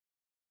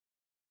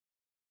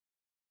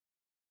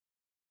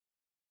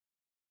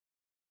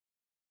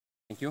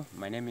Thank you.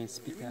 My name is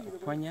Peter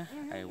Opwanya.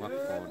 I work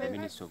for the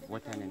Ministry of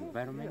Water and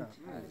Environment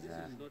as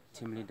a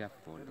team leader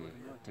for the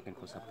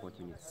Technical Support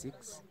Unit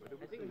 6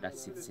 that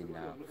sits in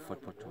Fort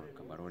Portal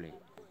Kabarole.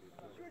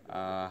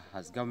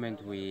 As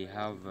government, we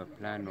have a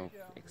plan of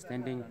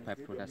extending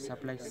pipe water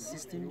supply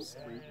systems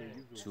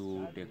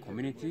to the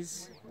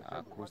communities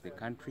across the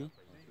country,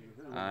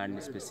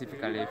 and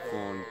specifically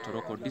for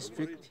Toroko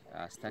District,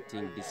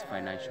 starting this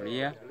financial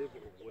year.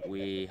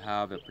 We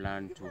have a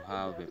plan to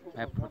have a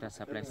pipe water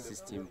supply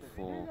system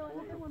for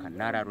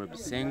Kanara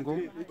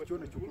Robisengo,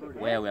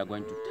 where we are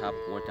going to tap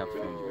water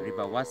from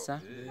River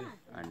Wasa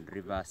and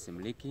River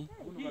Semuliki,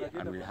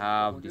 and we'll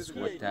have this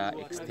water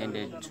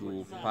extended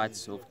to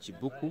parts of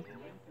Chibuku,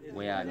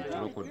 where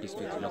the local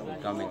district local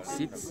government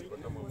sits,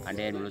 and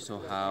then we'll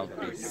also have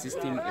the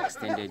system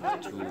extended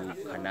to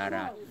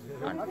Kanara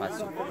and parts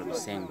of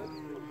Robisengo.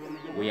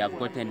 We have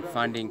gotten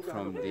funding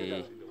from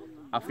the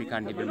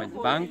African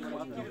Development Bank,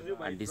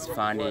 and this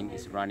funding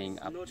is running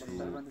up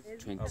to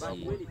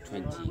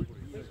 2020.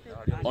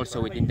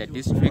 Also within the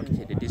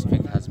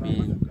district has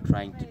been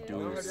trying to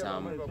do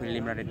some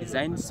preliminary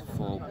designs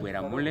for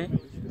Gweramule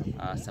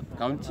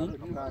sub-county,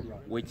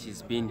 which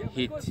is being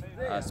hit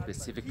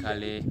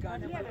specifically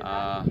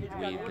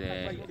with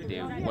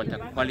the water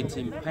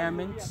quality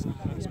impairments,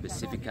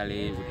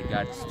 specifically with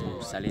regards to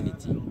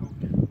salinity.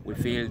 We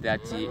feel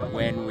that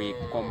when we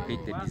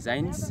complete the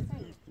designs,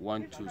 we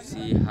want to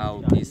see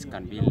how this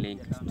can be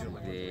linked to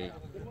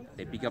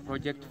the bigger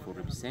project for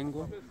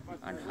Robisengo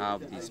and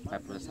have this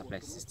pipe water supply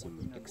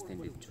system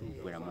extended to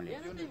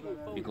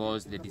Gweramule,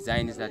 because the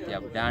designs that they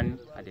have done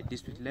at the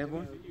district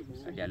level,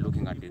 they are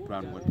looking at the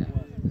groundwater.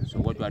 So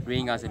what we are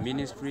doing as a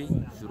ministry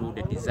through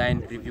the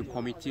design review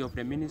committee of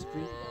the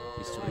ministry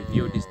is to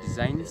review these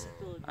designs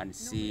and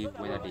see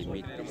whether they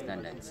meet the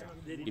standards.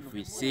 If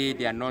we see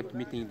they are not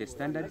meeting the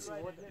standards,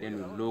 then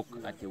we look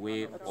at a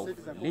way of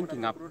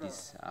linking up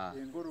this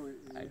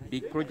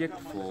big project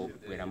for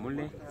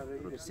Gweramule,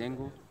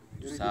 Robisengo,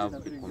 to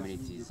serve the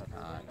communities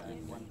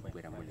in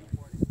Gweramule.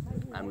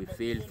 And we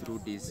feel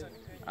through this,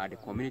 the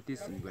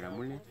communities in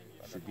Gweramule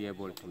should be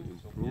able to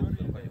improve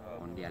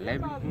on their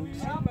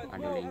livelihoods,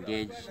 and will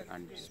engage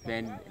and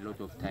spend a lot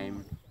of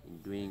time in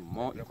doing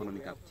more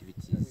economic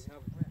activities.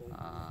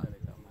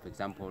 For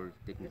example,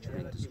 taking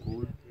children to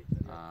school,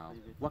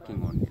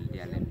 working on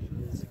their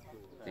livelihoods.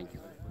 Thank you.